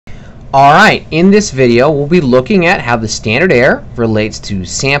Alright, in this video we'll be looking at how the standard error relates to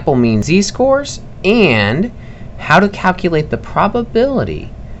sample mean z-scores and how to calculate the probability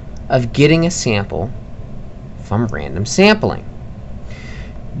of getting a sample from random sampling.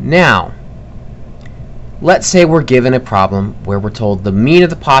 Now, let's say we're given a problem where we're told the mean of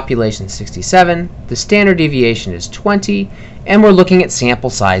the population is 67, the standard deviation is 20, and we're looking at sample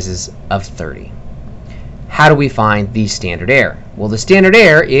sizes of 30. How do we find the standard error? Well, the standard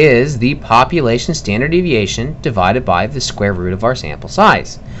error is the population standard deviation divided by the square root of our sample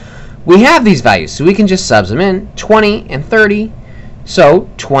size. We have these values, so we can just subs them in, 20 and 30. So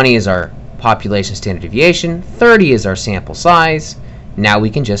 20 is our population standard deviation, 30 is our sample size. Now we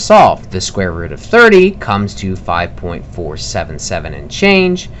can just solve. The square root of 30 comes to 5.477 and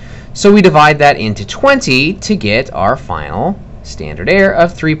change. So we divide that into 20 to get our final standard error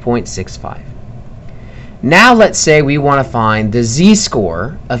of 3.65. Now let's say we want to find the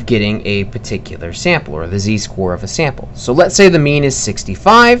z-score of getting a particular sample, or the z-score of a sample. So let's say the mean is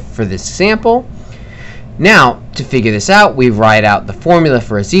 65 for this sample. Now, to figure this out, we write out the formula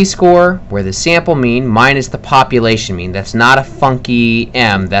for a z-score, where the sample mean minus the population mean. That's not a funky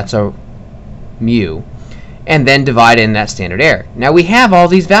m, that's a mu. And then divide in that standard error. Now we have all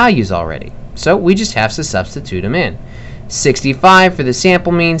these values already, so we just have to substitute them in. 65 for the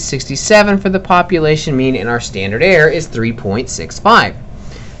sample mean, 67 for the population mean, and our standard error is 3.65.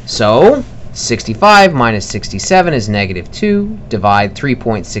 So 65 minus 67 is negative 2. Divide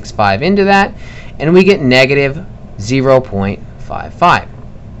 3.65 into that, and we get negative 0.55.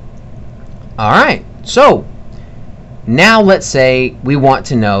 Alright, so now let's say we want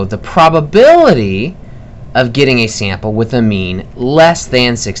to know the probability of getting a sample with a mean less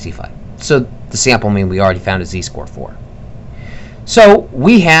than 65. So the sample mean we already found a z-score for. So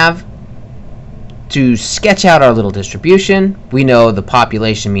we have to sketch out our little distribution. We know the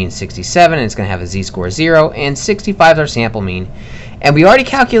population mean 67, and it's going to have a z-score of 0, and 65 is our sample mean. And we already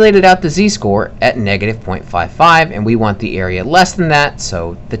calculated out the z-score at negative 0.55, and we want the area less than that,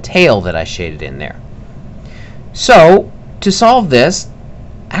 so the tail that I shaded in there. So to solve this,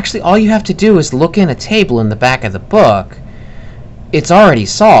 actually all you have to do is look in a table in the back of the book. It's already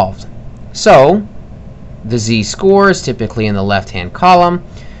solved. So the z-score is typically in the left-hand column,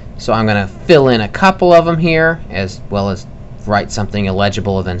 so I'm going to fill in a couple of them here, as well as write something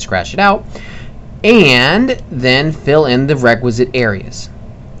illegible and then scratch it out, and then fill in the requisite areas.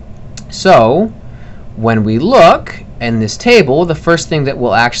 So when we look in this table, the first thing that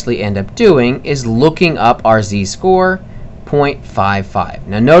we'll actually end up doing is looking up our z-score, 0.55.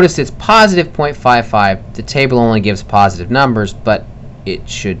 Now notice it's positive 0.55. The table only gives positive numbers, but it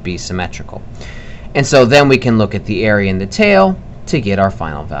should be symmetrical. And so then we can look at the area in the tail to get our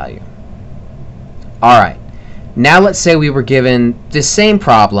final value. Alright, now let's say we were given the same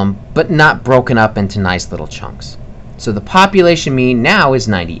problem, but not broken up into nice little chunks. So the population mean now is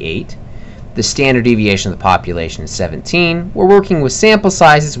 98. The standard deviation of the population is 17. We're working with sample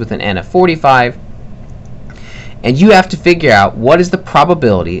sizes with an n of 45. And you have to figure out what is the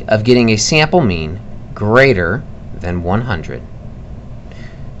probability of getting a sample mean greater than 100.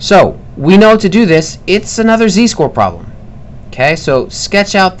 So we know to do this, it's another z-score problem. Okay, so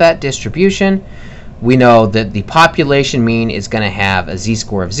sketch out that distribution. We know that the population mean is going to have a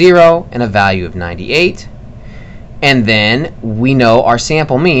z-score of 0 and a value of 98. And then we know our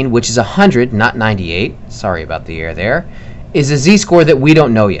sample mean, which is 100, not 98, sorry about the error there, is a z-score that we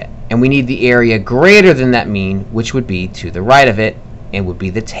don't know yet. And we need the area greater than that mean, which would be to the right of it, and would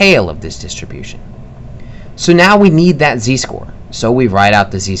be the tail of this distribution. So now we need that z-score. So we write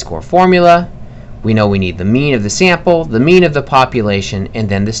out the z-score formula. We know we need the mean of the sample, the mean of the population, and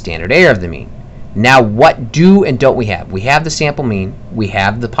then the standard error of the mean. Now what do and don't we have? We have the sample mean, we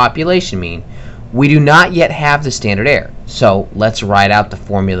have the population mean. We do not yet have the standard error. So let's write out the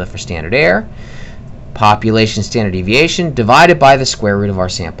formula for standard error. Population standard deviation divided by the square root of our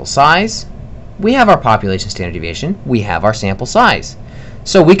sample size. We have our population standard deviation, we have our sample size.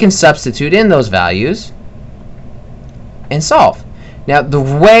 So we can substitute in those values and solve. Now the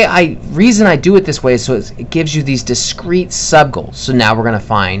reason I do it this way is so it gives you these discrete sub-goals. So now we're going to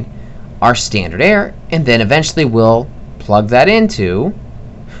find our standard error, and then eventually we'll plug that into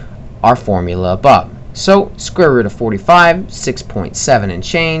our formula above. So square root of 45, 6.7 and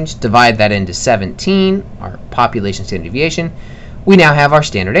change, divide that into 17, our population standard deviation. We now have our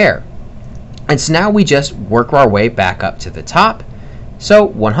standard error. And so now we just work our way back up to the top. So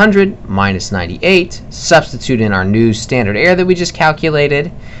 100 minus 98, substitute in our new standard error that we just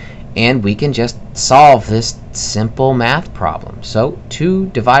calculated, and we can just solve this simple math problem. So 2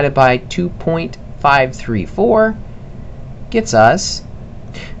 divided by 2.534 gets us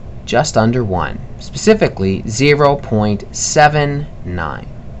just under 1, specifically 0.79.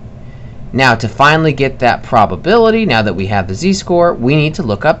 Now, to finally get that probability, now that we have the z-score, we need to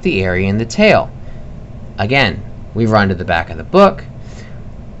look up the area in the tail. Again, we run to the back of the book,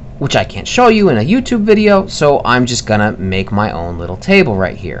 which I can't show you in a YouTube video, so I'm just going to make my own little table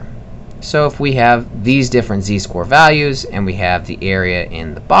right here. So if we have these different z-score values, and we have the area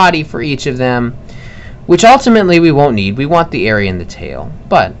in the body for each of them, which ultimately we won't need. We want the area in the tail,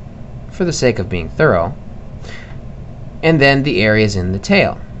 but for the sake of being thorough, and then the areas in the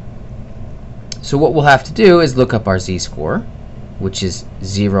tail. So what we'll have to do is look up our z-score, which is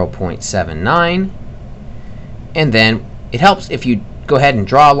 0.79, and then it helps if you go ahead and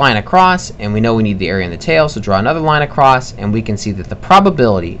draw a line across, and we know we need the area in the tail, so draw another line across, and we can see that the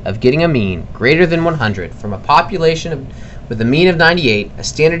probability of getting a mean greater than 100 from a population with a mean of 98, a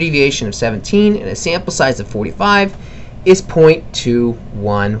standard deviation of 17, and a sample size of 45 is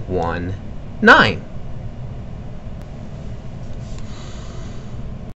 0.2119.